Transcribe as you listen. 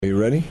Are you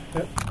ready?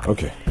 Yep.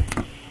 Okay.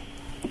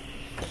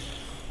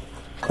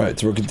 Alright,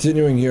 so we're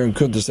continuing here in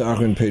Kuntas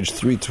Achron, page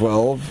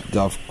 312,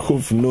 Daf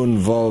Kuf Nun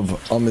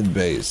Vav Amid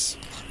Beis.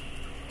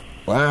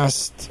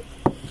 Last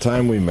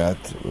time we met,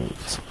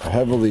 it's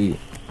heavily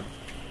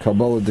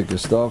Kabbalistic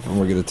stuff, and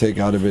we're going to take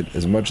out of it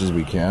as much as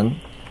we can.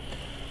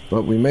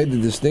 But we made the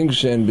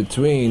distinction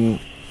between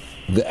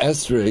the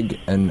Esrig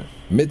and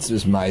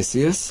Mitzvahs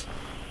Maisius,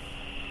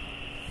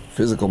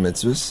 physical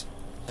mitzvahs,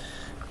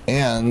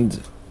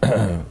 and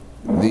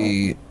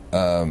the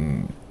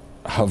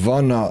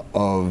Havana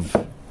of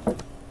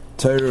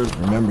Torah.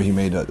 Remember, he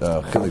made a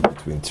chilik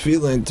between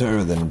Tefillah and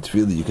Torah. Then in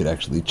Tefillah you could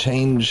actually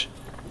change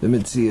the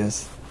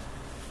mitzias.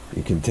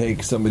 You can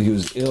take somebody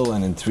who's ill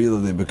and in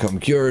Tefillah they become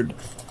cured,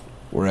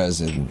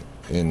 whereas in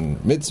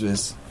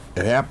mitzvahs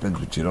it happens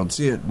but you don't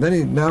see it. Then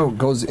he now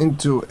goes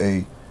into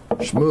a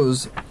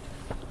shmuz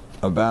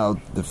about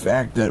the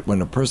fact that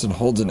when a person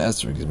holds an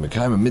esrog, is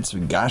mekayim a mitzvah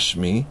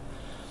gashmi,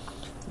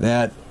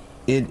 that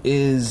it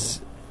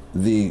is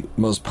the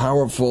most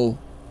powerful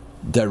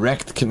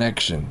direct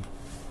connection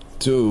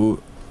to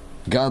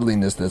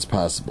godliness that's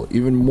possible.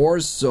 Even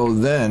more so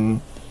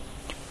than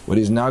what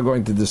he's now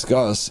going to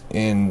discuss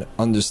in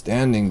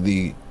understanding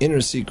the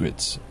inner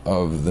secrets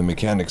of the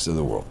mechanics of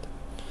the world.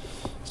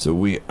 So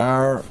we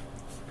are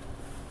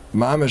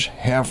mamish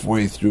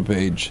halfway through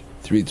page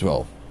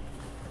 312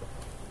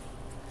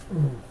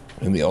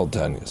 in the Old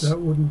Tanyas. That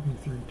wouldn't be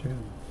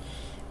 310.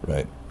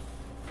 Right.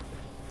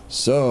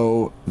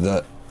 So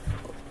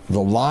the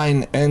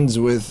line ends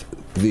with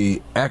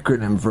the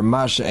acronym for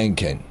Masha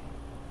Enken.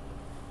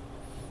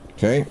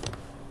 Okay?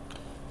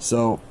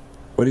 So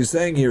what he's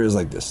saying here is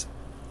like this,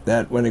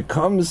 that when it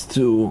comes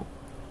to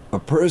a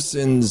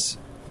person's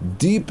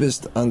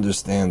deepest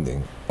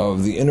understanding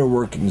of the inner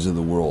workings of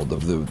the world,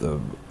 of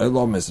the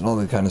Elomis and all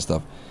that kind of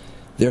stuff,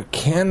 there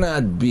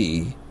cannot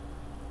be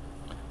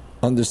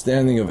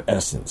understanding of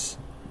essence.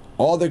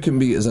 All there can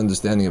be is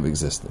understanding of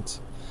existence.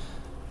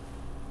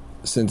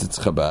 Since it's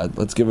Chabad,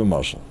 let's give a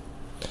mashal.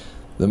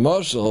 The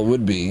mashal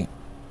would be,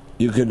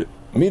 you could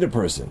meet a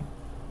person,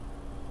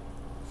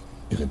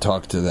 you can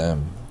talk to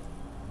them,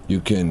 you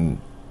can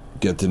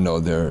get to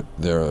know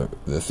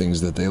the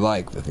things that they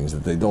like, the things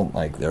that they don't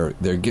like,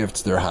 their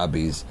gifts, their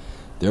hobbies,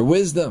 their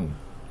wisdom.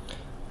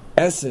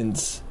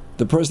 Essence,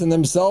 the person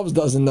themselves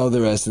doesn't know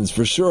their essence.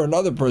 For sure,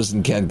 another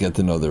person can't get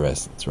to know their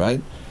essence,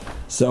 right?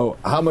 So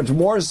how much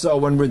more so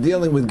when we're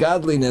dealing with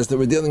godliness, that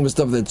we're dealing with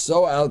stuff that's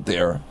so out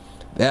there,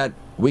 that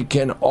we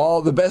can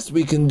the best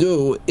we can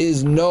do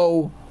is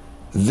know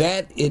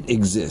that it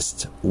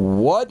exists.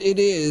 What it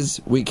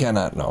is, we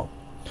cannot know.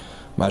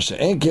 Masha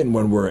Enken,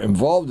 when we're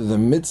involved in the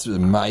mitzvah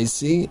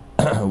maisi,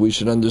 we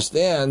should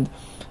understand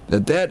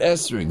that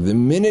esrig, the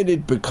minute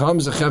it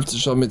becomes a chefetz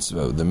shel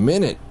mitzvah, the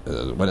minute,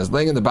 when it's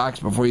laying in the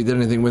box before you did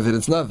anything with it,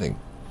 it's nothing.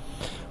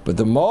 But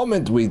the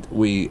moment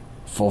we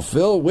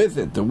fulfill with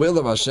it the will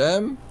of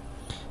Hashem,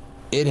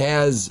 it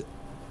has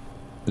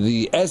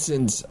the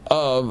essence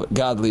of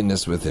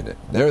godliness within it.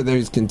 There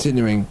he's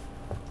continuing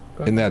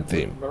in that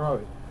theme. Right.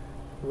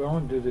 We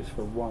won't do this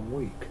for 1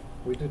 week.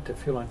 We do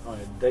tefillah on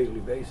a daily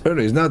basis. No,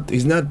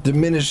 he's not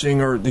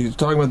diminishing, or he's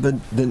talking about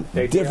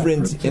the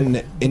difference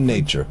in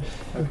nature.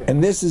 Okay.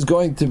 And this is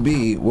going to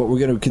be what we're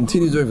going to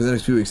continue doing for the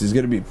next few weeks. Is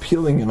going to be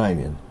peeling an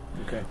onion.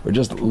 Okay. We're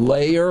just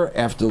layer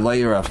after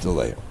layer after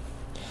layer.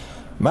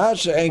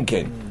 Masha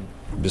Enken,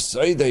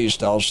 b'seida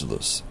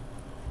yishtalshalus.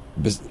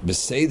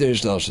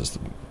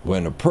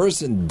 When a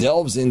person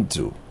delves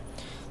into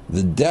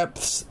the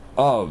depths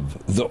of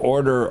the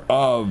order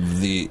of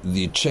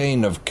the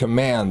chain of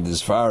command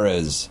as far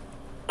as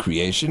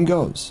creation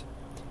goes,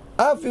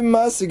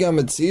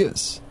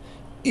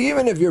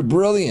 even if you're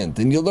brilliant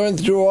and you learn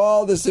through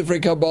all the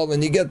Sifrei Kabbalah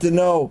and you get to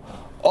know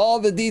all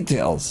the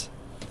details,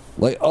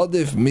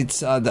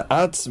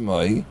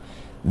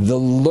 the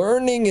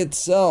learning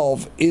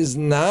itself is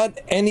not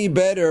any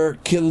better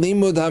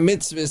kilimud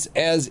ha-mitzvahs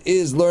as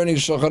is learning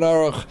Shulchan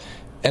Aruch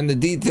and the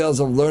details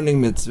of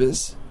learning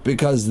mitzvahs,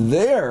 because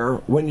there,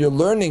 when you're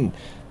learning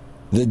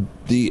the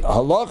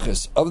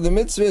halachas of the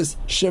mitzvahs,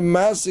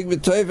 shemasig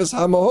v'toivas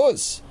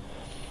hamahus,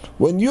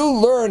 when you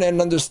learn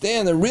and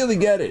understand and really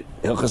get it,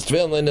 Hilchas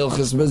Tefillin,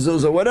 Hilchas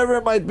Mezuzah, whatever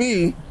it might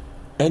be,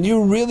 and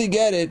you really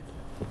get it,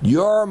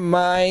 your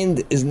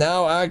mind is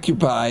now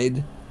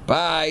occupied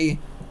by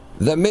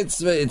the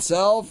mitzvah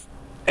itself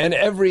and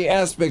every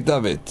aspect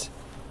of it,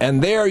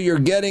 and there you're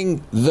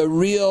getting the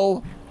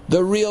real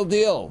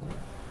deal.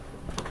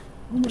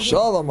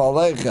 Shalom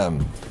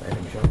Aleichem.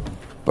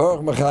 Baruch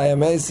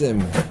Mechayim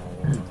Esim.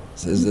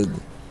 Says that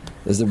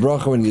there's a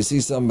bracha when you see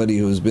somebody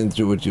who's been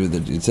through what you,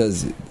 that it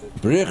says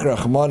B'rich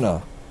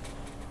Rachmana,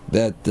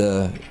 that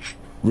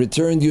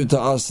returned you to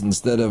us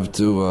instead of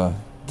to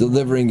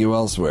delivering you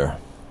elsewhere.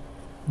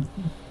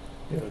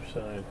 The other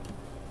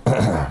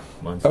side.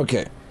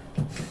 Okay.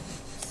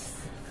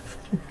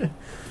 Thank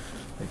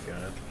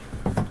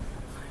God.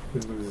 We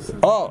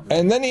Oh,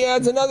 and then he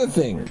adds another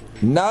thing.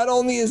 Not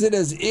only is it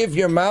as if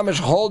you're mamish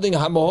holding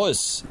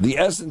hamohus, the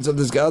essence of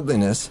this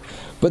godliness,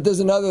 but there's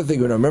another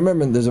thing.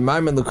 Remember, there's a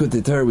Maimon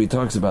Likutei Torah where he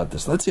talks about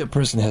this. Let's say a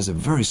person has a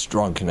very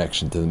strong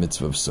connection to the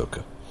mitzvah of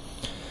sukkah,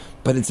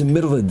 but it's in the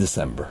middle of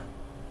December,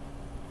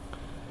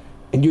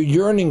 and you're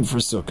yearning for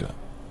sukkah.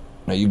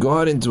 Now you go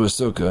out into a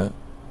sukkah,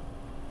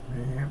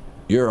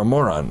 you're a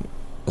moron,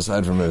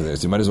 aside from everything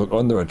else. You might as well go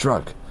under a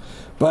truck.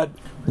 But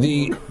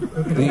the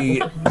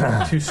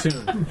too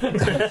soon.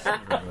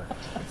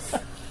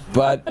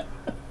 But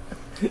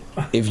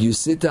if you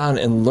sit down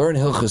and learn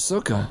Hilchos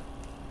Sukkah,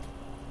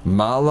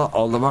 Mala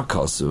Olav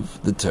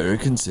HaKosuv, the Torah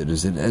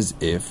considers it as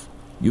if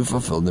you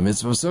fulfilled the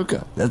mitzvah of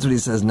Sukkah. That's what he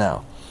says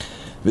now.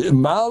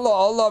 Mala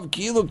Olav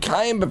Kilu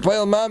Kayim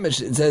B'Poel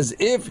Mamish. It's as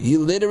if he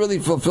literally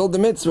fulfilled the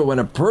mitzvah. When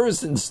a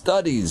person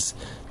studies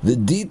the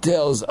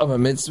details of a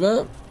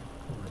mitzvah,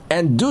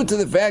 and due to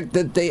the fact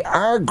that they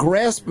are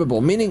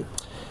graspable, meaning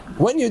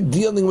when you're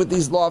dealing with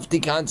these lofty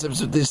concepts,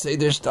 with this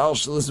Seder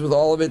Shtalshalis, with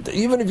all of it,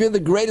 even if you're the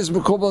greatest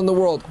Mekubal in the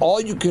world, all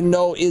you can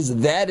know is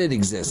that it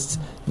exists,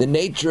 the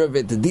nature of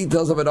it, the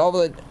details of it, all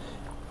of it.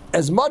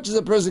 As much as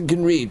a person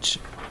can reach,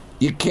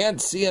 you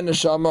can't see a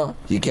neshama,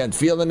 you can't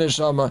feel a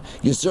neshama,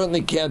 you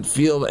certainly can't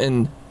feel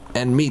and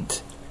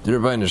meet the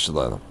Rebbeinu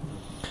Shalom.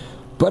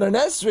 But an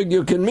esrog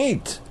you can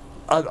meet,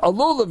 a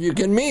lulav you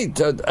can meet,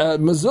 a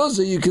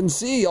mezuzah you can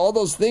see. All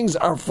those things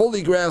are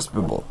fully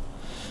graspable.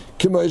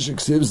 The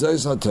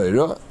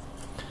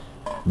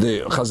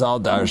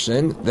Chazal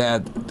Darshan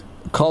that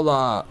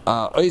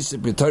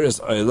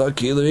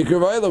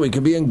we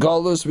could be in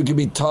Galus, we could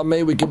be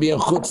Tameh, we could be in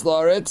Chutz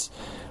La'aretz,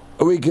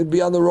 we could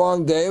be on the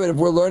wrong day, but if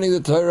we're learning the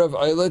Torah of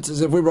Eila, it's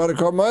as if we brought a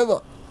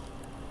Karmela.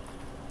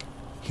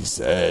 He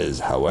says,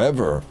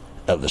 however,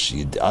 I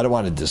don't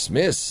want to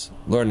dismiss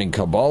learning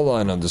Kabbalah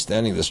and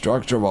understanding the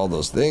structure of all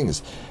those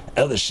things.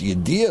 I want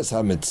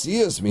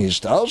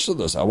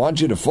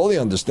you to fully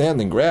understand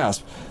and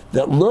grasp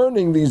that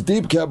learning these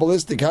deep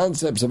Kabbalistic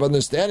concepts of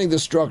understanding the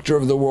structure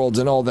of the worlds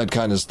and all that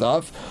kind of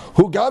stuff,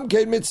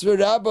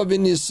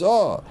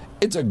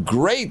 it's a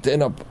great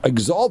and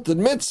exalted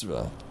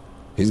mitzvah.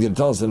 He's going to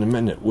tell us in a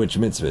minute which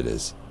mitzvah it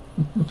is.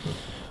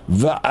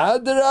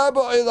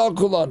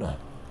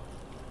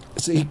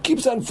 So he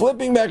keeps on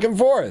flipping back and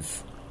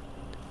forth.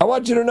 I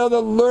want you to know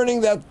that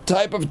learning that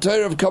type of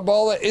Torah of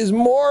Kabbalah is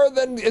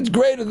it's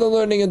greater than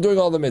learning and doing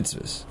all the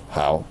mitzvahs.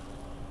 How?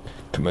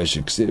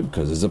 Because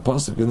there's a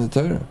pasuk in the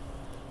Torah.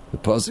 The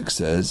pasuk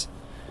says,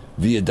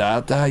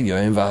 "V'yadata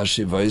hayoyim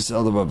v'hashivos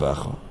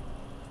alabavecha."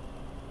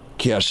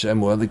 Ki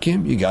Hashem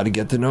Elokim. You got to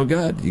get to know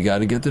God. You got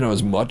to get to know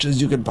as much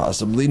as you can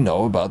possibly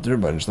know about the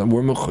Rebbeinu Shalom.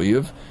 We're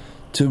mechuyev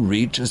to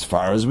reach as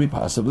far as we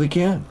possibly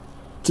can.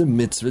 It's a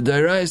mitzvah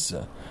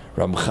d'oraisa.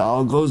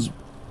 Ramchal goes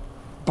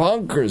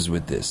bonkers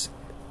with this,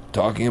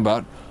 talking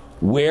about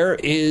where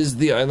is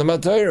the Olam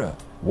HaTorah?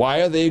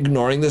 Why are they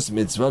ignoring this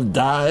mitzvah of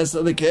Da'as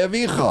Elikei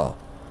Avicha?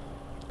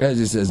 As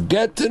he says,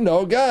 get to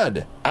know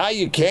God.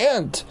 You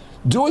can't.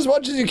 Do as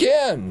much as you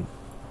can.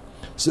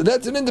 So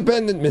that's an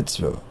independent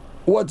mitzvah.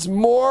 What's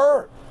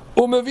more,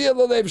 Umaviyah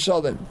L'Lev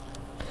Shalem.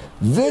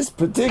 This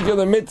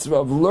particular mitzvah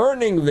of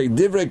learning the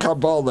Divrei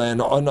Kabbalah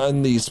and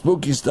on the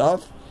spooky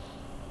stuff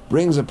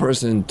brings a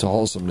person to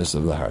wholesomeness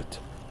of the heart.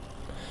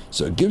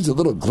 So it gives a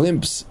little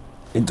glimpse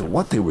into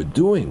what they were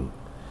doing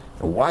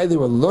and why they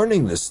were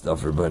learning this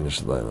stuff, Rebbeinu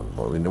Shalom.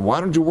 Why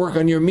don't you work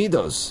on your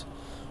midos,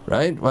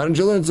 right? Why don't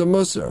you learn some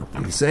musar?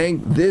 He's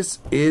saying this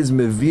is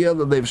Meviyah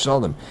L'Lev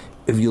Shalom.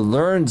 If you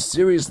learn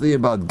seriously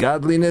about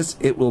godliness,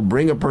 it will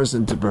bring a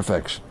person to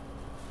perfection.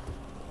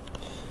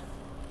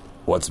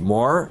 What's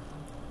more,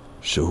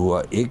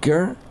 Shehua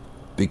Iker,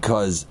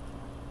 because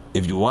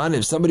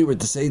if somebody were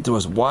to say to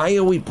us, why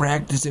are we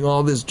practicing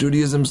all this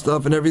Judaism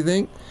stuff and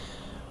everything?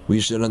 We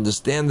should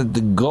understand that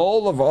the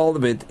goal of all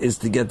of it is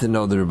to get to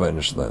know the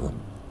Rebbeinu Shalom.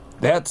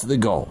 That's the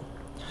goal.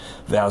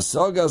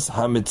 V'asagas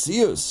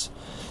hametzius,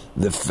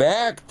 the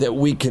fact that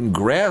we can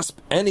grasp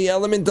any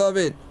element of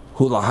it,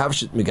 hu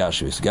lahavshit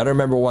migashvis. You got to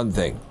remember one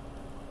thing,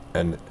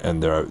 and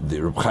the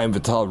Reb Chaim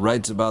Vital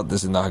writes about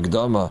this in the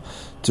Hagdama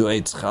to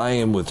Eitz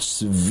Chaim with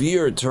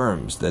severe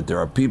terms, that there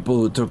are people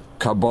who took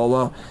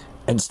Kabbalah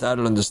and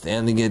started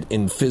understanding it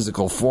in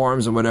physical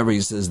forms and whatever.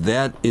 He says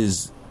that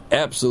is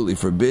absolutely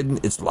forbidden.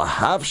 It's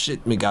lahavshit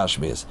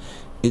migashmias.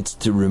 It's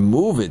to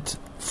remove it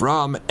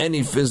from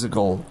any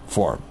physical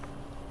form.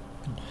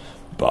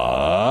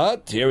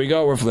 But here we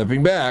go. We're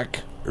flipping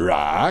back.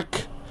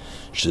 Rak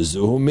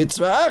shezuhu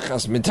mitzvah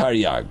achas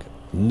mitaryag.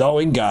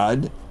 Knowing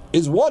God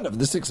is one of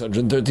the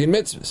 613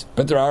 mitzvahs,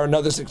 but there are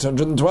another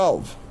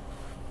 612.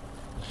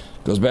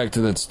 Goes back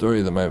to that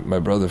story that my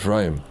brother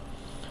Ephraim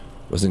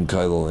was in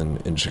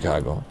Kailul in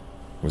Chicago.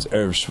 It was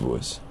Erev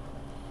Shavuos,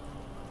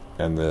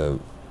 and the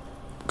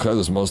Kailul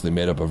is mostly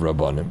made up of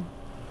Rabbanim.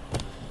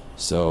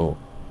 So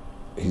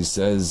he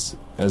says,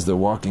 as they're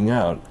walking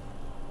out,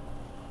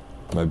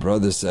 my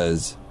brother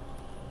says,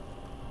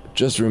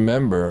 just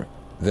remember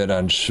that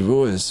on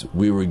Shavuos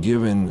we were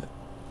given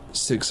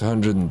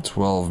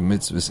 612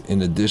 mitzvahs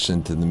in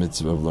addition to the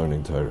mitzvah of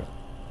learning Torah.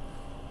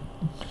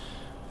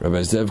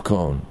 Rabbi Zev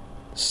Cohen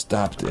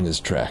stopped in his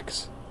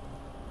tracks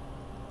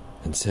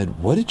and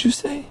said, "What did you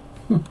say?"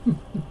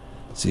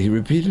 So he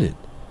repeated it.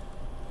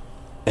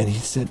 And he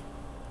said,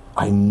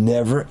 I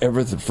never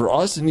ever for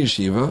us in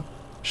yeshiva,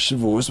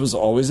 Shavuos was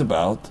always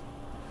about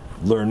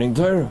learning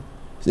Torah.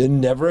 It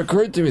never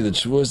occurred to me that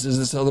Shavuos is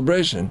a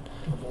celebration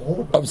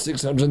of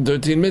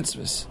 613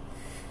 mitzvahs.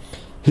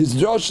 His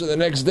drosha the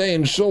next day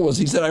in Shul was,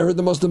 he said, I heard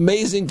the most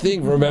amazing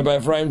thing from Rabbi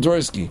Ephraim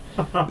Torsky,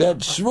 that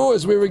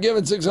Shavuos we were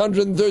given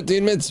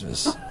 613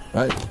 mitzvahs.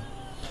 Right?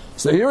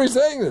 So here he's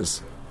saying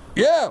this.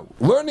 Yeah,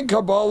 learning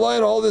Kabbalah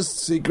and all these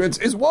secrets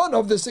is one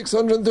of the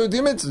 630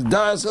 mitzvahs.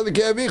 Da'as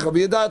ha'leke'avicha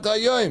v'yadat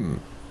ha'yoim.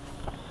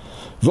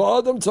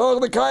 V'adam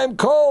tzarech l'kayim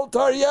kol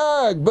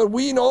taryag. But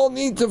we all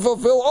need to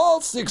fulfill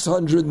all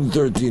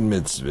 613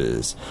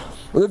 mitzvahs.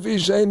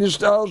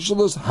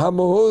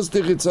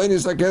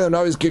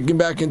 Now he's kicking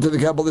back into the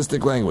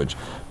Kabbalistic language.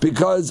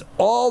 Because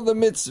all the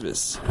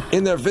mitzvahs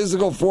in their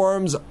physical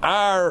forms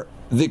are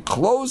the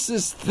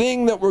closest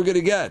thing that we're going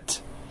to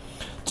get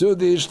to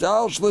the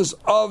ishtalshlus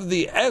of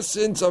the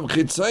essence of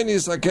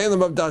Chitzonis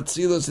HaKelim of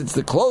Datzilus. It's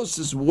the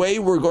closest way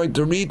we're going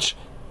to reach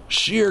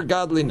sheer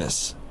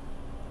godliness.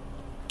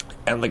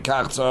 And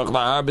therefore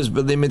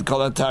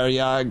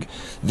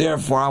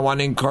I want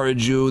to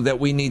encourage you that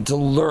we need to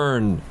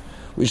learn.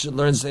 We should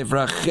learn Sefer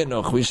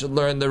HaChinuch. We should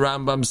learn the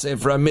Rambam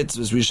Sefer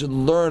HaMitzvahs. We should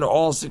learn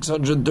all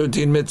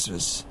 613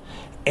 mitzvahs.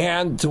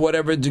 And to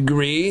whatever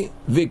degree,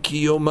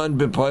 Vikiyuman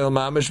B'Poyel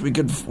Mamish,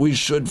 we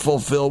should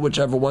fulfill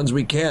whichever ones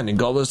we can. In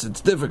Golus,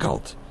 it's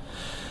difficult.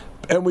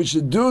 And we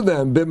should do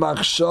them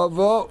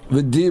b'machshava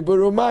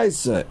v'dibur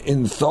u'maisa,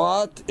 in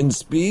thought, in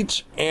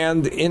speech,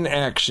 and in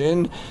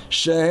action.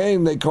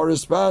 Shehein, they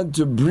correspond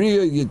to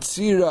Bria,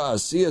 Yitzira,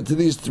 Asiya, to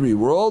these three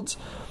worlds.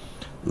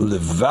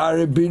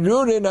 Levar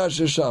birurin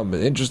hashasham.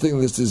 Interesting,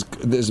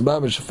 this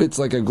mamish fits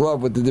like a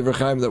glove with the Divrei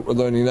Chaim that we're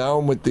learning now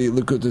and with the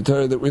Likutei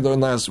Torah that we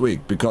learned last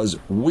week, because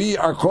we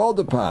are called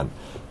upon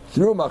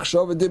through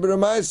machshava dibur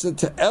u'maisa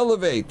to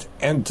elevate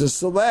and to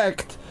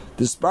select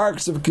the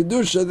sparks of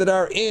kedusha that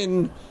are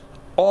in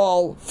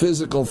all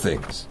physical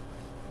things.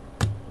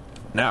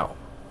 Now,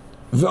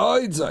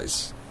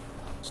 v'oidzais,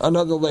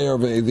 another layer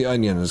of the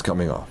onion is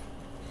coming off.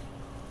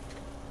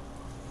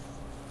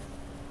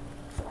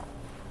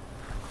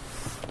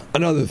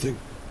 Another thing,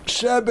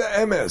 shebe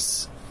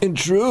emes, in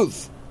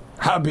truth,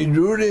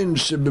 habirurin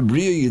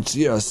shebebriya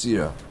yitzir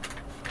asira,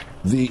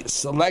 the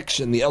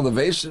selection, the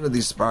elevation of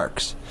these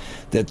sparks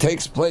that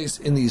takes place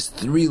in these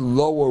three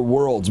lower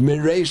worlds,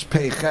 mireish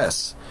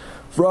peiches,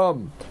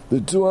 from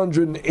the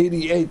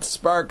 288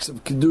 sparks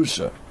of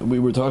Kedusha. We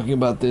were talking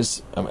about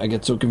this. I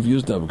get so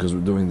confused now because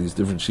we're doing these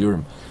different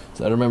shiurim.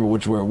 So I don't remember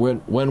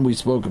when we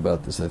spoke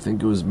about this. I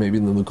think it was maybe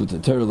in the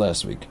Likutei Torah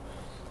last week.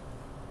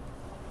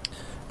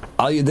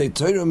 Al Yedei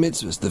Torah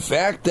Mitzvahs. The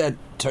fact that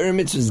Torah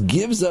Mitzvahs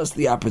gives us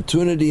the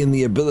opportunity and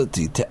the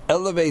ability to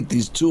elevate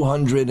these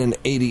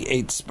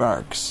 288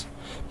 sparks.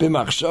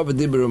 B'machshava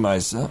dibur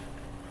u'maisa,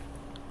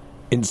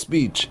 in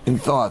speech, in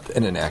thought,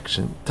 and in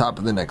action. Top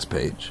of the next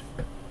page.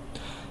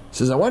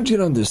 Says, I want you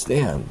to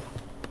understand,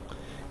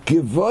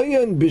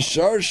 Givoyan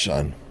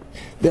Bisharshan,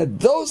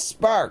 that those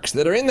sparks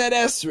that are in that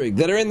esrig,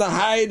 that are in the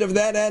hide of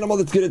that animal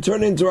that's going to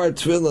turn into our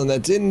tefillin,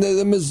 that's in the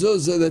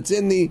mezuzah, that's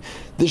in the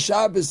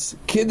Shabbos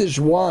Kiddush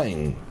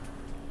wine,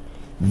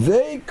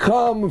 they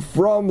come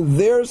from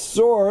their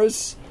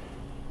source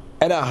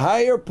at a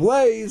higher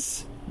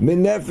place,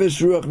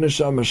 Minefesh Ruach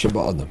Neshama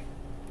Shabbat.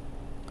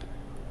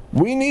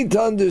 We need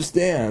to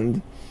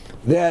understand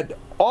that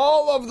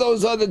all of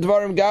those other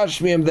Dvarim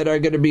Gashmiim that are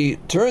going to be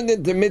turned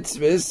into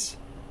mitzvahs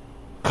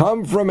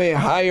come from a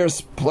higher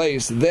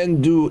place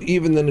than do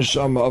even the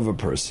neshama of a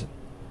person.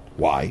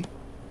 Why?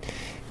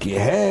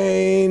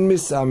 Kihein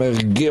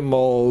Misamech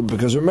Gimel,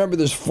 because remember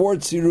there's 4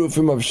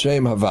 tzirufim of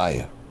Shem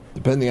Havaya,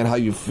 depending on how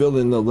you fill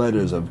in the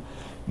letters of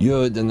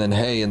Yud and then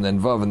Hey and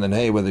then Vav and then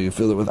Hey, whether you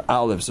fill it with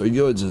Aleph or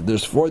Yuds.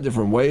 There's 4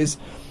 different ways,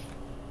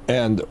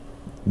 and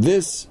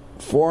this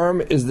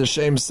form is the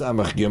Shem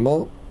Samech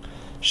Gimel,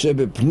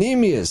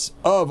 Shebepnimius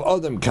of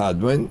Adam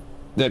Kadmon,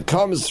 that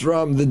comes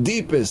from the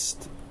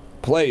deepest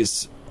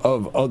place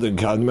of Adam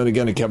Kadmon,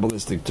 again a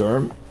Kabbalistic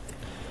term.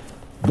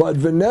 But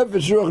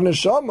V'nefesh Ruach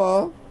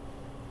Neshama,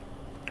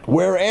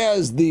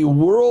 whereas the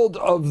world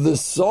of the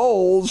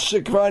souls,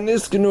 Shekvar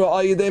Niskenu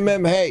Al Yedei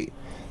Mem Hey,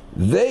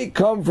 they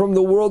come from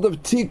the world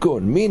of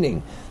Tikkun,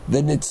 meaning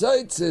the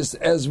Nitzaitzis,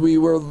 as we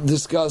were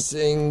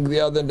discussing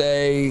the other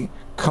day,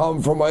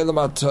 come from Olam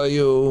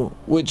HaToyu,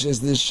 which is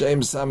the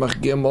Shem Samach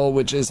Gimel,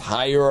 which is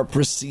higher or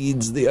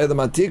precedes the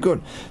Olam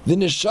HaTikun. The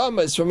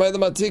Neshama is from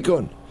Olam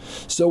HaTikun.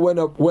 So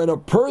when a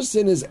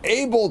person is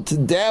able to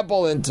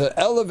dabble and to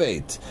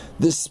elevate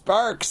the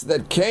sparks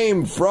that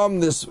came from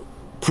this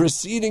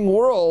preceding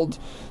world,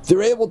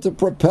 they're able to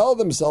propel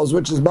themselves,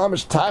 which is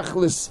Mamash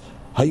Tachlis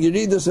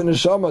Hayiridas and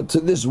Neshama, to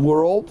this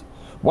world,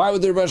 Why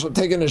would the Rebbe Shalom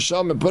take a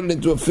neshama and put it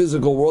into a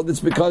physical world? It's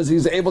because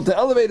he's able to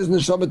elevate his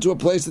neshama to a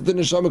place that the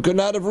neshama could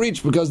not have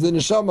reached, because the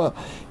neshama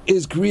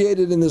is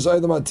created in this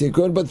Olam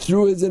HaTikun, but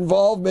through his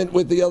involvement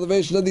with the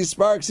elevation of these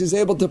sparks, he's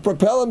able to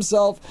propel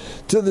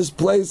himself to this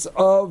place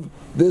of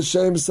this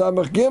Shem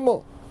Samach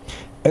Gimel.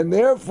 And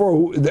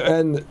therefore,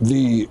 and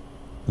the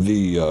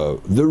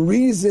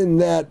reason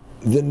that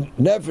the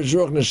Nefesh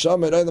Ruach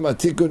Neshama in Olam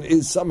HaTikun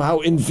is somehow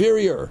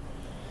inferior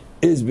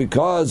is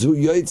because hu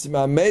yotzim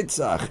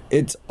ha'metzach,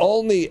 it's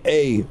only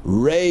a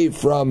ray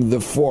from the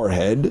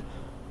forehead,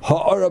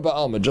 ha'ara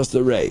ba'alma, just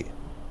a ray.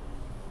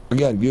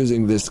 Again,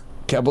 using this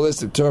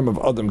Kabbalistic term of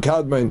Adam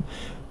Kadmon,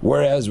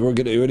 whereas what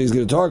he's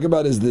going to talk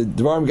about is the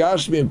Dvarim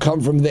Gashmiyim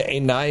come from the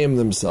Einayim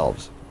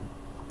themselves.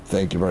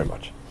 Thank you very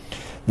much.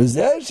 When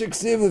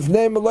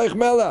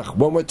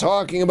we're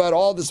talking about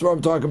all this, when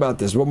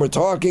we're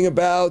talking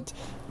about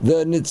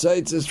the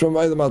Nitzaitis from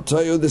Olam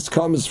HaTohu, this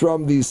comes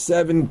from the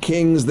 7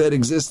 kings that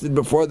existed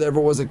before there ever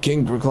was a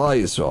king for Klal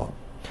Yisrael.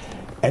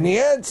 And he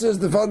answers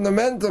the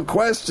fundamental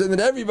question that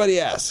everybody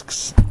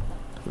asks.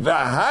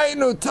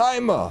 V'hainu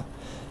taima.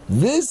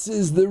 This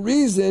is the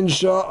reason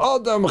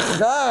sha'adam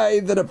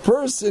chai, that a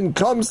person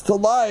comes to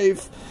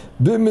life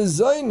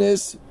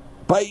b'mezainis,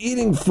 by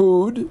eating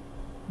food.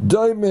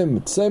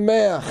 Daimim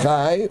tzemeach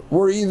chai,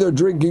 we're either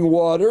drinking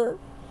water,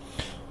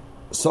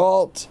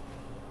 salt.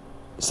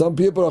 Some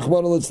people,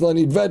 Rachmana litzlan,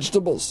 eat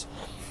vegetables.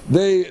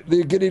 They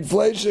can eat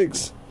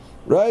fleishiks,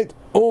 right?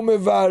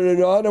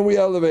 Umevareron, and we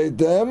elevate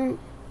them.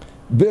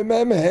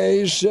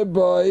 Bimemhei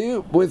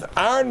shebai, with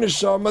our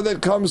neshama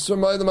that comes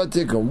from Olam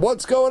HaTikun.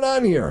 What's going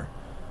on here?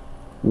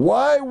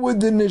 Why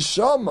would the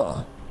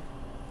neshama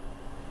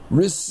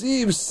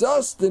receive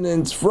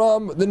sustenance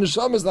from the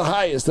neshama? Is the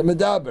highest, the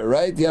medaber,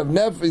 right? You have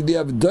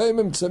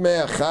daimim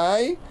tzemeach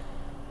chai,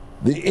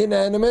 the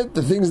inanimate,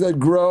 the things that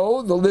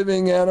grow, the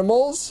living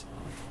animals,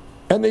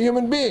 and the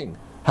human being.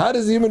 How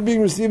does the human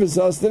being receive his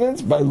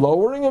sustenance? By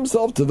lowering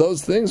himself to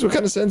those things? What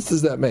kind of sense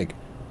does that make?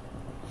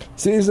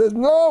 See, he says,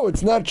 no,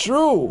 it's not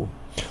true.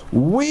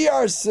 We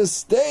are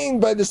sustained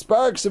by the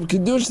sparks of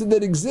Kedusha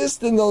that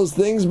exist in those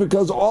things,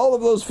 because all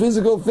of those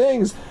physical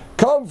things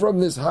come from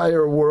this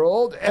higher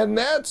world, and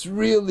that's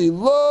really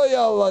lo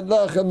yalad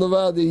lachem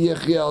levadi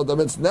yechia adam.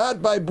 It's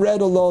not by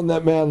bread alone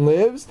that man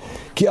lives.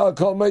 Ki al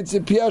kol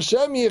meitzeh pi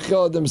Hashem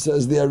yechia adam,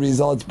 says the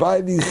Arizal. It's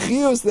by the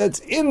chiyus that's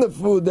in the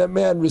food that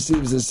man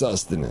receives his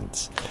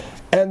sustenance.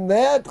 And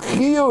that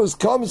chiyus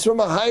comes from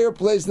a higher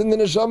place than the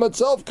neshama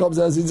itself comes,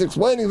 as he's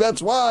explaining.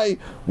 That's why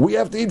we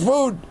have to eat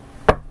food.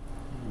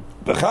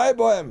 B'chai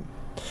bohem.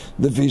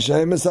 The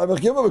Fishaim is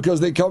because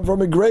they come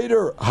from a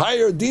greater,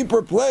 higher,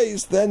 deeper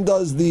place than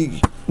does the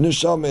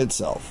neshama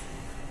itself.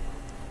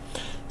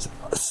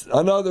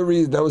 Another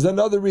reason, that was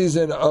another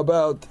reason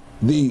about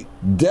the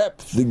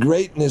depth, the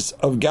greatness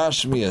of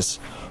Gashmias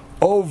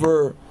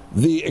over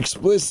the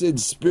explicit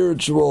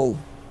spiritual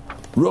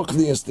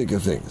ruchniistic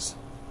of things.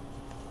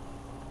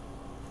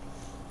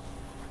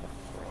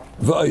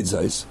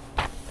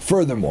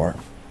 Furthermore,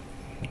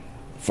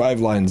 5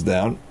 lines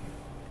down,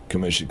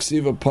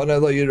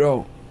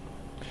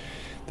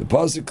 the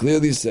pasuk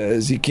clearly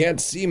says, "He can't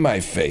see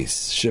my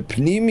face."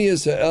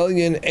 Shepnimius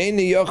ha'elyon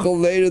eini yochel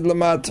leirid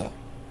lamata.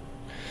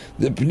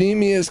 The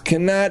pnimius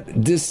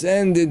cannot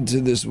descend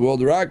into this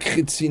world. Rak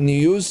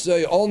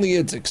chitziniyusay, only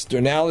its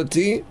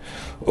externality.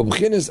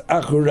 Ubchinas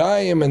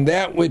achurayim, and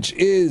that which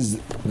is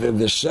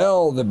the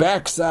shell, the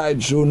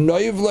backside. Shu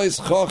noivleis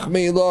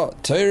chochmei lo.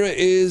 Torah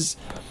is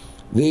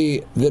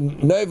the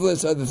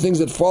noivleis are the things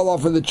that fall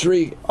off of the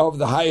tree of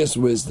the highest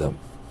wisdom.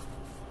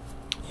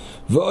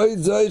 Now he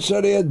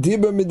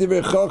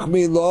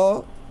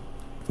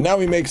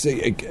makes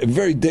a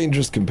very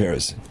dangerous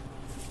comparison.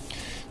 He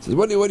says,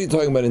 what are you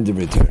talking about in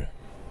Divrei Torah?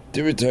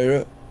 Divrei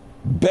Torah,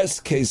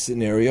 best case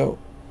scenario,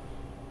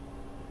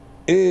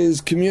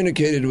 is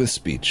communicated with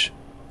speech.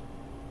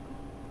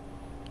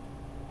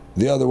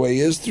 The other way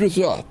is through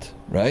thought,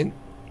 right?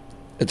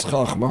 It's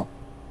chachma.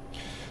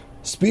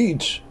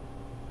 Speech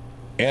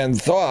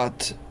and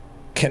thought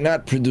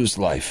cannot produce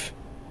life.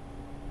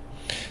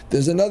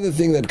 There's another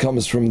thing that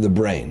comes from the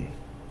brain,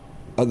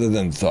 other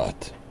than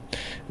thought.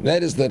 And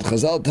that is that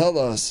Chazal tell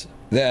us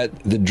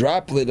that the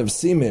droplet of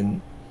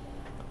semen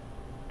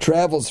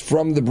travels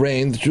from the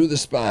brain through the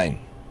spine.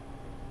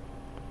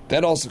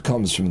 That also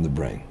comes from the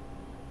brain.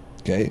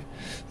 Okay?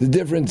 The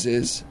difference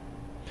is,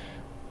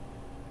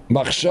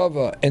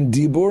 machshava and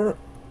dibur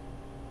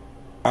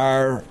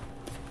are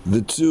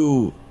the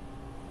 2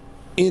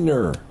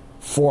 inner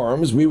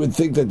forms. We would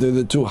think that they're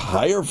the 2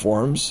 higher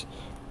forms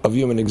of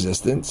human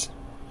existence.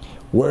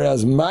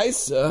 Whereas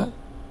Maisa,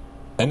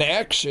 an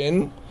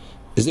action,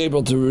 is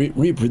able to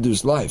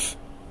reproduce life.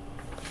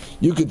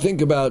 You could think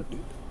about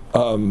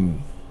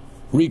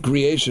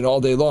recreation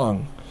all day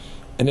long,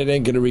 and it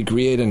ain't going to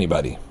recreate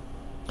anybody.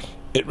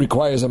 It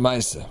requires a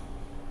Maisa.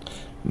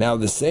 Now,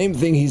 the same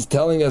thing he's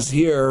telling us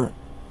here,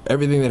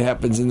 everything that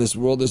happens in this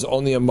world is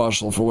only a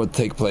mashal for what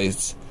takes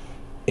place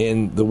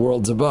in the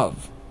worlds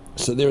above.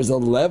 So there's a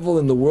level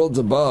in the worlds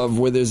above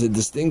where there's a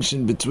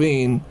distinction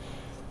between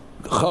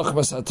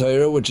Chachmas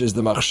HaTorah, which is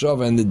the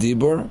Machshava and the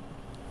Dibur,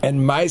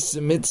 and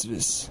Ma'aseh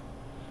Mitzvahs,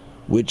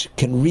 which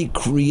can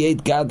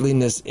recreate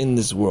godliness in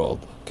this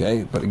world.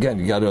 Okay, but again,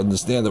 you got to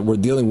understand that we're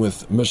dealing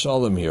with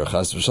Mashalim here,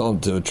 Chas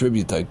V'Shalom, to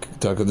attribute to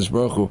HaKadosh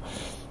Baruch Hu.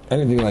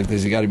 Anything like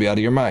this, you got to be out of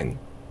your mind.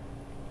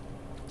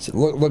 So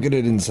look at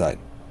it inside.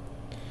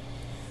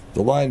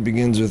 The line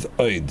begins with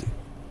Oid.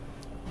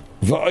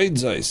 Va'oid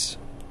Zais.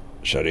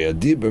 Somebody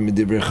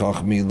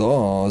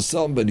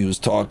who's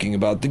talking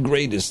about the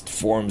greatest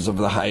forms of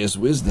the highest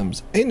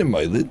wisdoms. Ain't a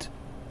moilid.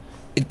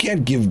 It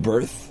can't give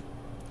birth.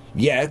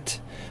 Yet,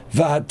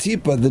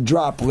 Vahatipa, the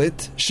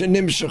droplet,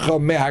 Shenimshacha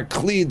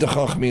mehakli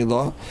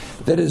dechachmila,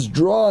 that is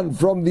drawn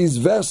from these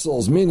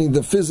vessels, meaning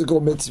the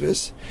physical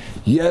mitzvahs,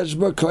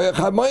 Yeshba koyach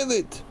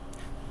hamoilid.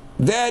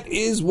 That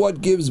is what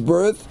gives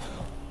birth.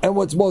 And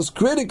what's most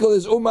critical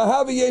is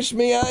umahavi yesh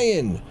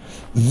me'ayin,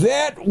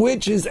 that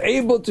which is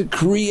able to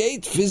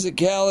create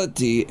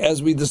physicality,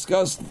 as we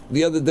discussed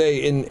the other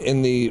day in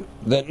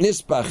that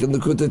nispach in the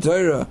Likutei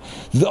Torah.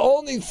 The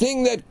only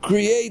thing that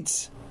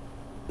creates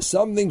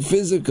something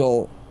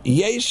physical,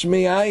 yesh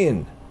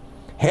me'ayin,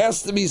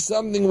 has to be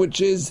something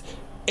which is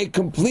a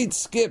complete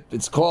skip.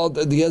 It's called,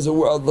 he has a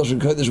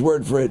Lashon Kodesh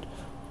word for it.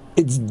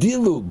 It's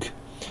dilug,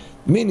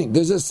 meaning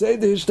there's a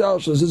seder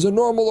hishtalshus, there's a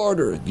normal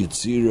order,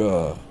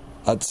 Yitzira,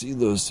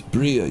 Atzilus,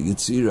 Bria,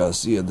 Yitzira,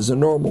 Asiya. There's a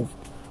normal.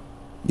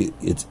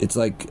 It's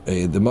like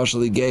the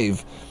mashal he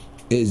gave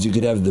is you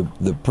could have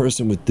the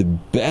person with the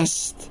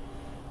best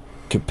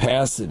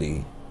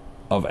capacity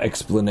of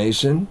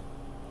explanation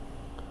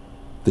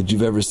that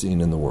you've ever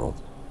seen in the world.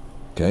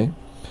 Okay?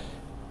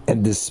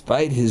 And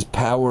despite his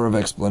power of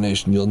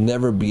explanation, you'll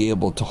never be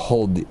able to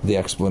hold the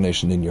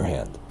explanation in your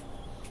hand.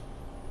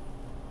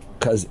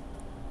 Because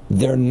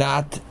they're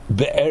not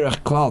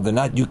be'erech klal. They're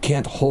not, you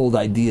can't hold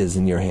ideas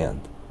in your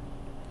hand.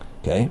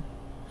 Okay?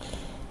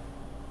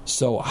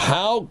 So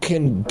how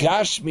can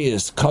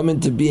Gashmias come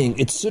into being?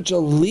 It's such a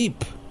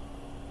leap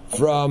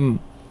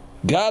from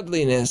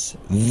godliness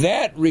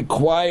that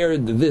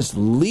required this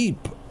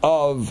leap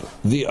of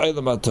the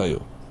Olam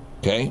HaTohu.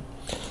 Okay?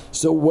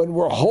 So when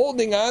we're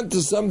holding on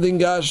to something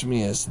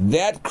Gashmias,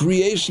 that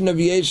creation of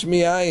Yesh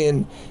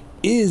Mi'ayin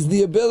is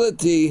the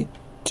ability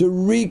to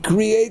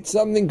recreate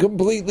something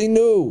completely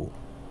new,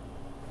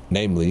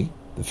 namely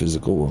the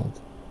physical world.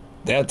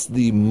 That's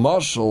the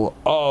mashal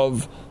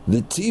of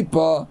the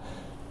tipa,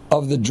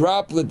 of the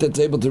droplet that's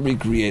able to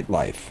recreate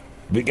life.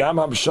 It's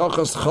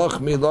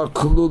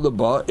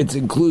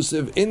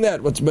inclusive in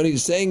that. What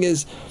he's saying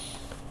is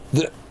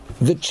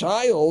the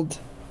child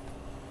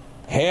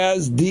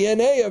has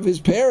DNA of his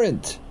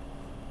parent.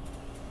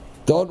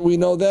 Don't we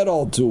know that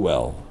all too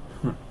well?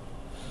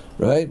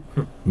 Right?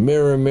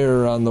 Mirror,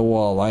 mirror on the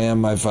wall, I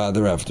am my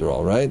father after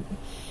all, right?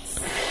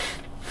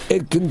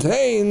 It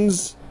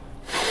contains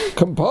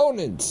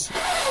components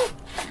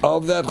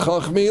of that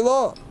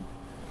chachmila.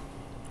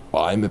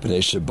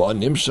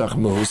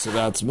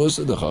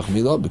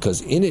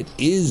 Because in it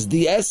is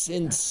the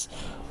essence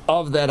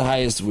of that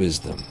highest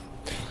wisdom.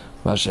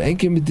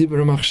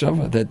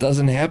 That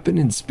doesn't happen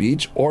in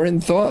speech or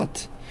in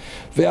thought.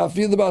 Even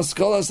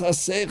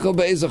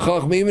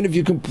if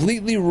you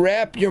completely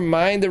wrap your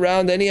mind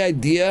around any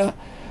idea,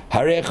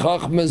 let's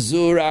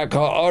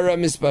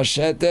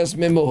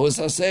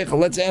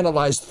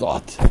analyze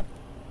thought.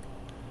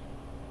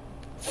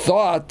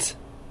 Thought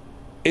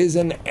is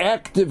an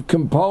active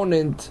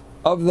component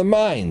of the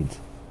mind.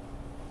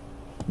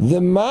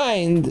 The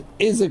mind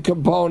is a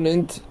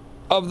component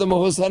of the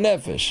Mahus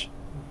HaNefesh.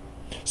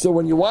 So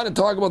when you want to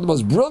talk about the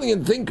most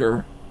brilliant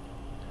thinker,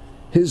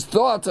 his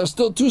thoughts are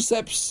still two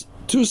steps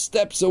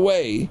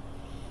away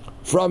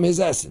from his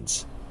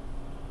essence.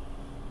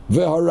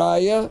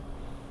 Veharaya,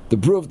 the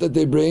proof that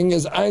they bring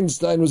is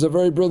Einstein was a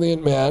very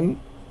brilliant man.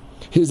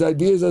 His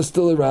ideas are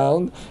still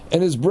around,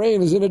 and his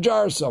brain is in a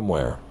jar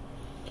somewhere.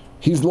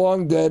 He's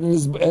long dead, and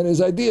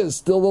his ideas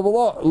still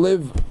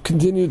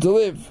continue to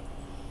live.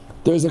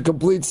 There's a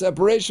complete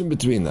separation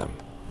between them.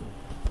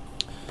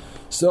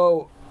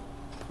 So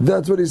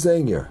that's what he's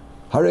saying here.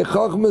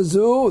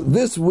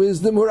 This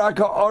wisdom,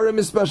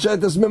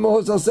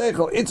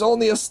 it's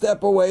only a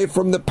step away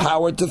from the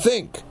power to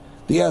think,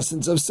 the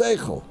essence of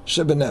seichel,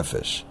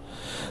 shebenefesh.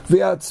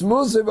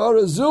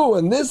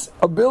 And this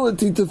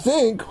ability to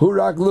think,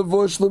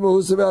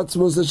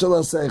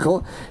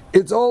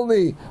 it's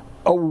only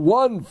a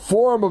one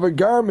form of a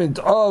garment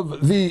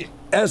of the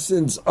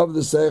essence of the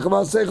seichel.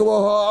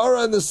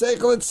 And the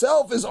seichel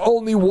itself is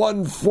only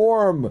one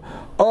form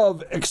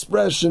of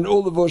expression,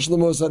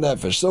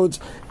 so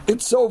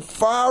it's so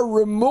far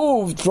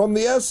removed from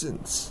the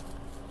essence.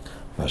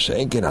 But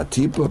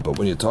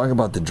when you're talking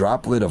about the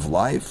droplet of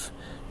life,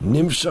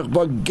 when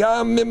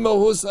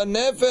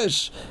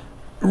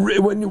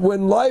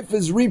life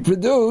is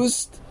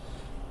reproduced,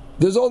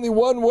 there's only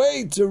one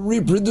way to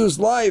reproduce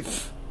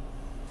life,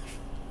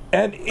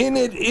 and in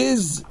it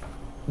is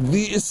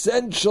the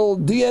essential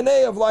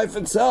DNA of life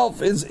itself,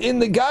 is in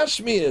the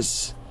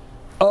Gashmias.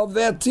 of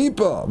that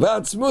tipa.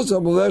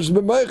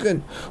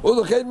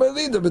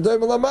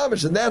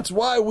 And that's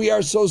why we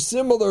are so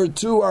similar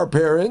to our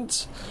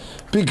parents,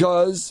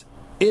 because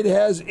it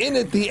has in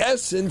it the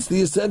essence,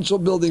 the essential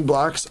building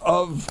blocks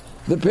of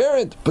the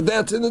parent. But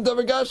that's in the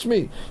Davar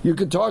Gashmi. You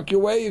can talk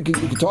your way, you can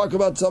talk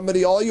about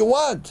somebody all you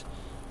want.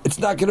 It's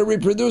not going to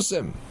reproduce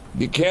him.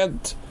 You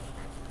can't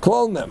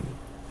clone them.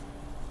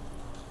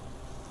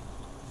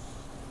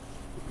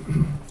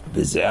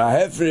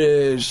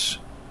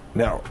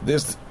 Now,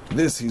 this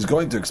he's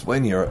going to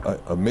explain here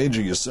a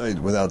major yesod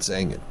without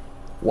saying it.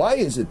 Why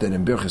is it that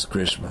in Birchas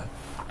Krishma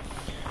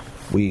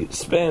we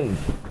spend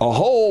a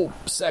whole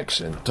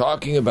section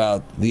talking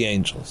about the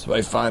angels?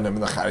 I find them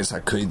in the Charis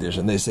HaKodesh,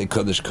 and they say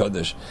Kodesh,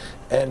 Kodesh,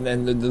 and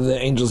the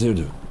angels here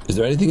do. Is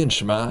there anything in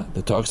Shema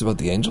that talks about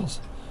the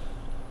angels?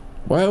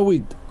 Why are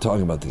we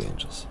talking about the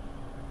angels?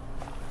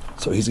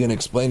 So he's going to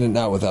explain it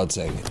now without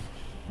saying it.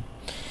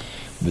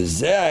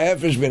 This is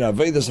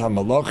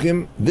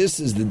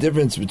the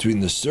difference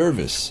between the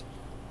service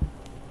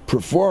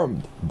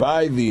performed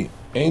by the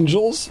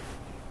angels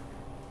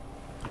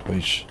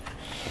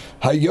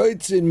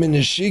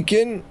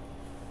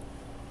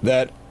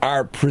that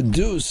are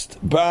produced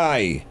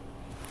by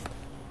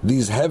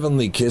these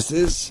heavenly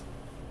kisses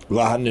to the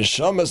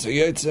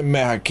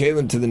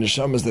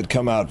neshamas that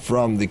come out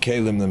from the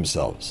kelim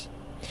themselves.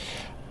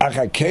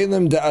 Right?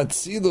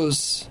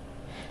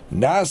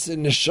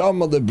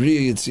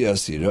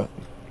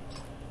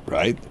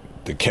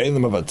 The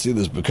kelim of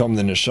Atzilus become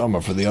the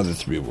neshama for the other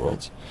three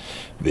worlds.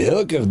 He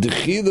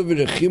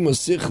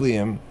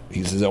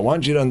says, I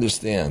want you to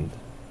understand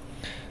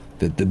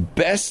that the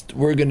best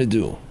we're going to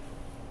do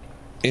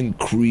in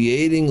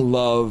creating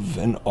love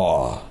and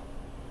awe,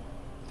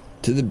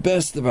 to the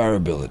best of our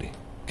ability,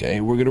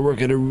 okay, we're going to work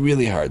at it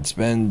really hard.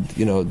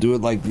 Do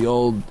it like the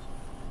old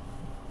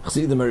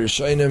Chassidim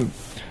HaRishonim,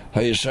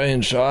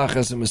 Hayashayin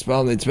Sha'achas and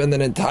Mispal. They'd spend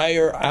an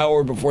entire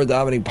hour before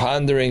davening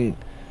pondering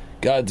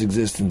God's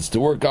existence to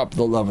work up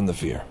the love and the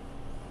fear.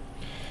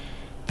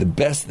 The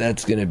best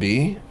that's going to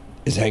be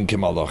is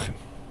Henkim Alochim.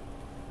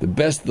 The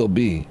best they'll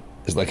be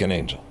is like an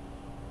angel.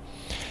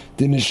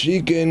 The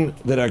Nishikin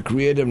that are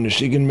creative,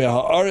 Nishikin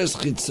Meha'aris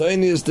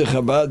Chitzonius de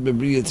Chabad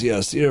Bebriyat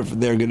Yasir,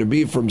 they're going to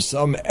be from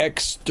some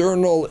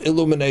external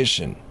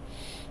illumination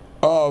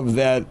of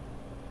that,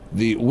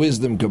 the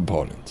wisdom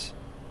component.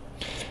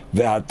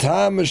 The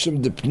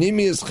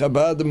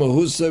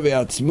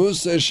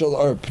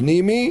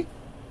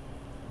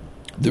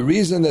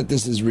reason that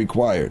this is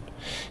required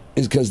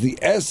is because the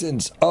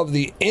essence of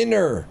the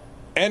inner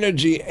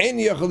energy it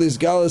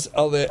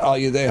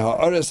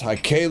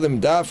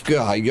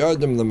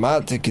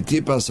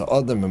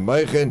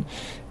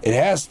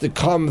has to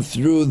come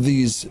through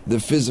the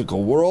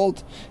physical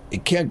world.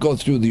 It can't go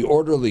through the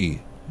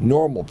orderly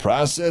normal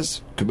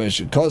process because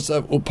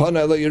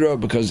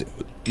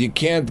you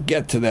can't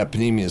get to that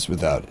pneumius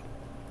without it.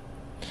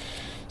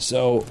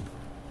 So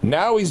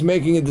now he's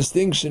making a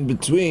distinction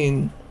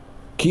between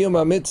Kiyum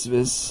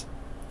HaMitzvahs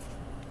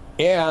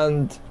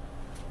and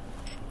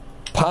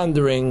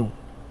pondering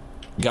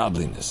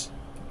godliness,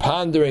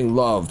 pondering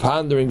love,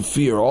 pondering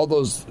fear, all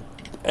those.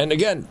 And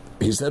again,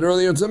 he said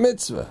earlier it's a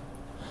mitzvah,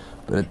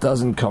 but it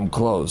doesn't come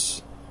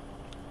close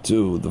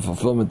to the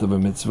fulfillment of a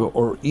mitzvah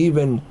or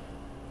even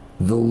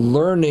the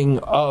learning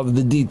of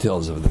the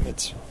details of the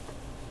mitzvah.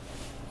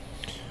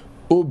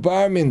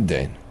 Ubar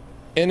Minden.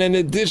 And in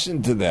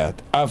addition to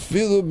that,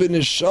 afilu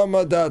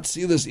b'neshama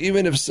da'atzilus,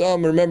 even if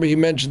some, remember he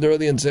mentioned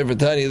earlier in Sefer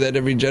Tanya that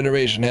every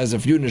generation has a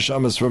few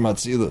neshamas from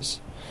Atzilus.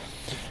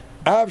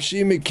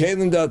 Avshi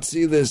mikelim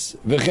da'atzilus,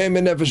 v'chem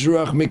b'nefesh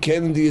ruach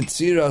mikelim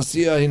diyitzira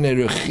asiyah hine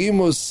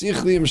rechimu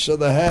sichlim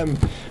shalahem,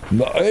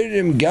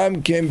 ma'orim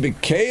gam kem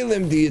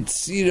b'kelim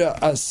diyitzira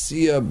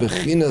asiyah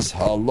b'chinas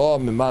ha'lah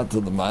mimata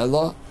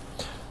l'mayla.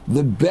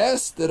 The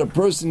best that a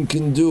person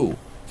can do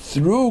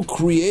through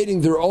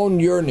creating their own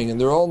yearning and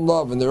their own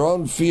love and their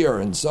own fear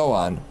and so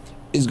on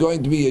is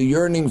going to be a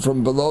yearning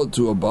from below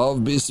to above,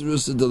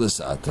 b'sirusa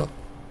delisata,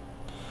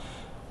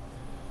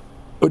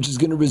 which is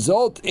going to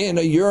result in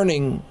a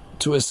yearning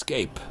to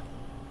escape.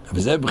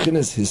 He says, I want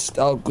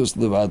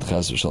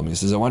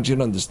you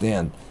to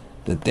understand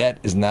that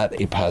is not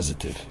a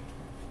positive.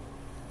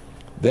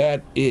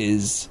 That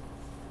is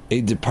a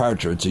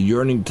departure. It's a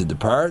yearning to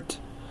depart.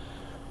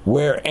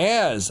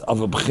 Whereas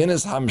of a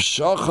b'chinas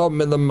hamshacha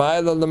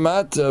milamayla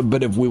lamata,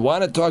 but if we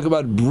want to talk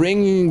about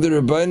bringing the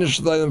Rebbeinu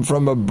Shalom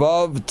from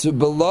above to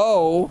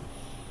below,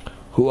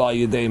 hu al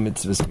yedei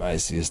mitzvahs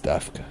ma'asiyas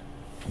dafka,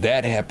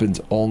 that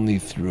happens only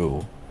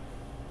through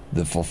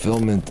the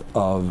fulfillment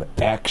of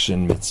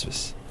action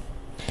mitzvahs.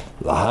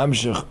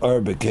 Lahamshach ar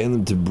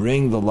bekelim, to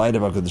bring the light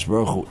of HaKadosh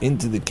Baruch Hu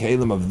into the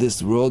kelim of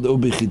this world,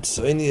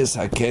 ubichitzonius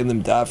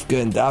hakelim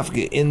dafka, and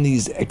dafka in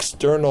these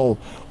external,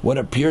 what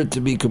appear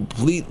to be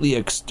completely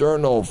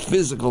external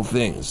physical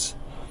things.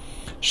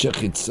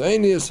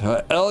 Shechitzonius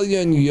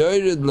ha'elyon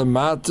yored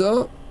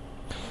lamata,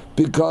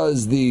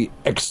 because the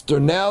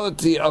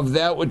externality of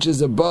that which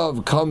is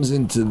above comes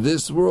into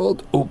this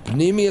world,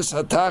 upnimius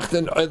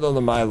hatachten oila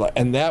lamayla,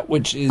 and that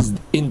which is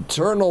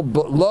internal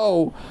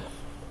below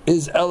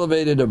is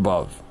elevated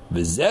above.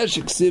 V'zeh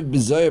sheksiv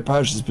b'zoyer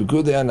parshas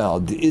Pekudei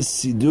Hanal is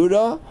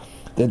sidura,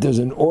 that there's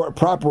an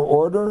proper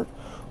order.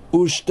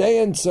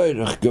 Ushtein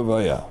tzorich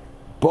gavaya,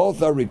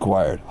 both are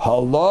required.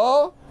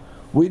 Hala,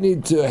 we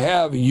need to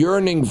have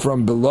yearning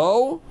from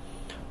below,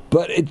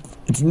 but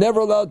it's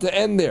never allowed to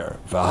end there.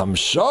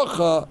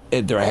 V'hamshacha,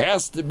 there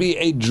has to be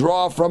a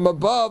draw from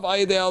above.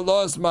 Aydei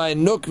Allah's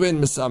ma'in nukvin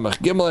mesamach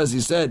gimel, as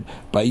he said,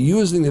 by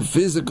using the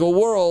physical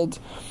world,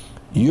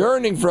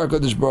 yearning for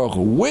HaKadosh Baruch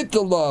Hu, with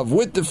the love,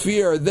 with the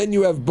fear. Then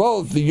you have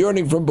both the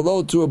yearning from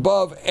below to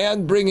above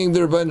and bringing the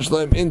Rebbeinu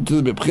Shalom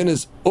into the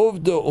b'chinas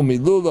uvda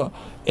umilula,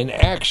 in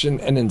action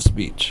and in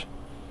speech.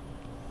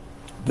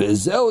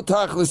 That's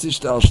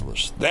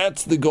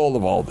the goal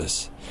of all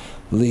this.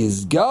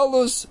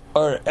 Lizgalus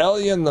or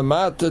Elyon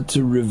Lamata,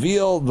 to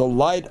reveal the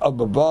light of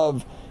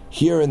above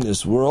here in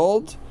this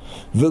world.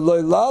 The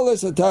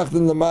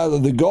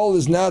goal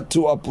is not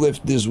to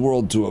uplift this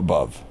world to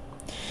above.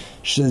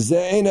 Because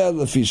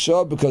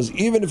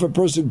even if a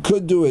person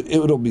could do it, it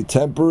will be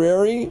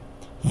temporary.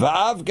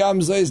 That's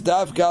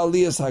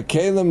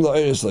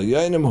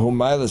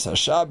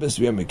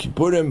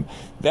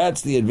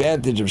the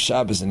advantage of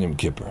Shabbos and Yom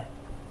Kippur.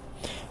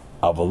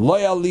 He says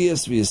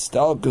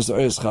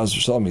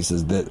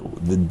that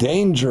the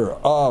danger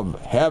of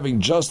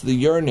having just the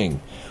yearning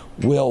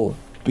will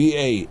be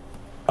a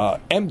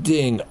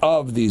emptying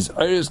of these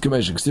Eres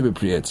Kamesh Ksibah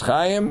Priyetz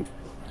Chaim.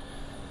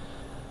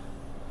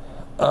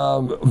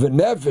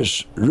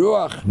 V'nefesh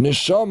ruach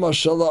neshama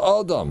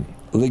shala adam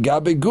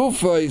ligabe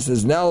gufa. He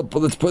says, now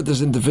let's put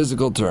this into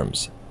physical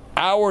terms.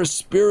 Our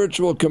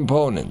spiritual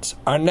components,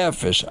 our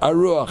nefesh, our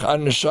ruach, our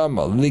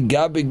neshama,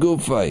 ligabe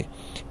gufa,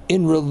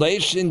 in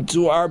relation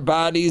to our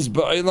bodies,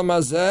 ba'olam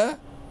hazeh,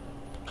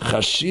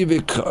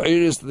 chashiv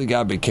ka'eris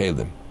ligabe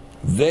kelim.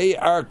 They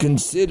are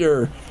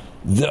considered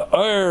the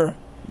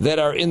that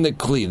are in the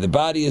kli. The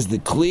body is the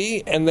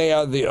kli, and they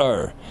are the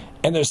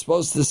and they're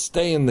supposed to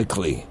stay in the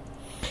kli.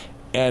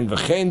 And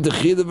v'chein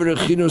dechila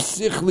v'rechinu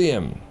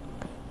sichliim.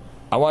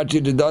 I want you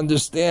to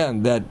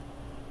understand that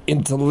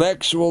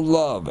intellectual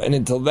love and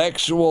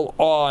intellectual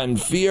awe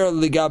and fear,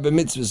 ligabe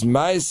mitzvahs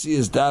ma'asi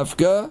is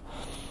dafka.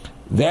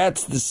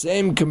 That's the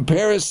same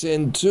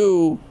comparison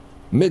to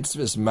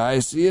mitzvahs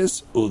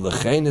ma'asiyas.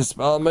 U'lechein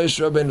ispal Moshe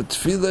Rabbeinu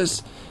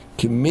tfilas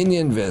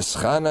kiminyan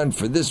v'eschanan.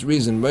 For this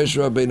reason, Moshe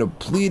Rabbeinu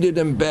pleaded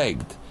and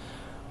begged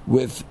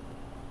with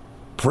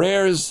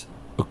prayers.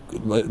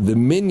 The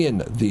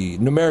minyan, the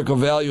numerical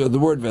value of the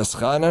word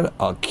veschanan,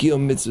 al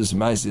kiyum mitzvahs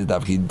ma'asiyas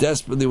daf. He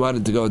desperately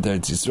wanted to go to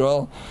Eretz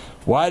Yisrael.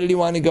 Why did he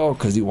want to go?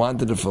 Because he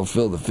wanted to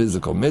fulfill the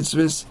physical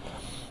mitzvahs.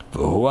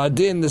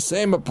 The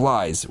same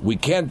applies. We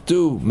can't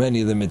do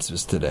many of the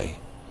mitzvahs today,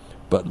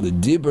 but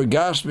l'dibur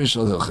gashmi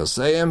shel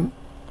hilchaseiim,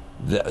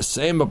 the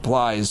same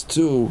applies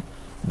to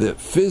the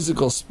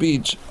physical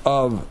speech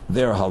of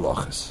their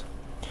halachas.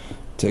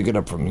 Take it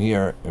up from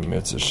here in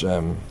Mitzvah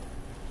Hashem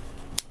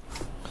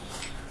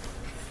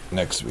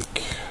next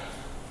week.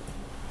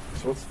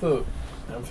 So what's the